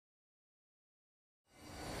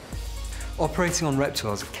Operating on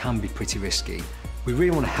reptiles can be pretty risky. We really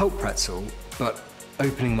want to help Pretzel, but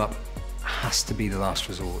opening them up has to be the last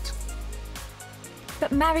resort.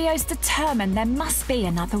 But Mario's determined there must be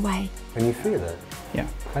another way. Can you feel it? Yeah.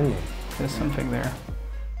 Can you? There's something there.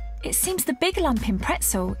 It seems the big lump in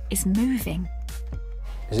Pretzel is moving.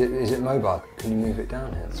 Is it mobile? Can you move it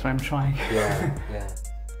down here? That's what I'm trying. Yeah, yeah.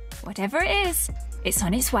 Whatever it is, it's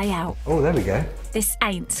on its way out. Oh, there we go. This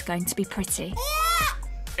ain't going to be pretty.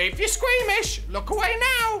 If you're squeamish, look away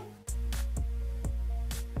now.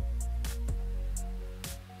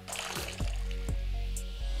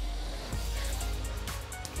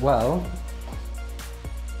 Well,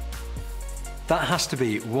 that has to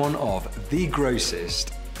be one of the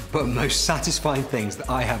grossest but most satisfying things that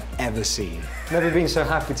I have ever seen. Never been so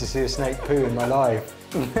happy to see a snake poo in my life.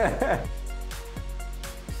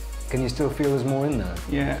 Can you still feel there's more in there?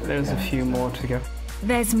 Yeah, there's a few more to go.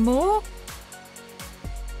 There's more?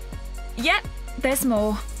 Yep, there's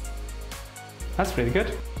more. That's pretty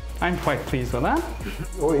good. I'm quite pleased with that.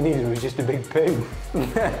 All you needed was just a big poo.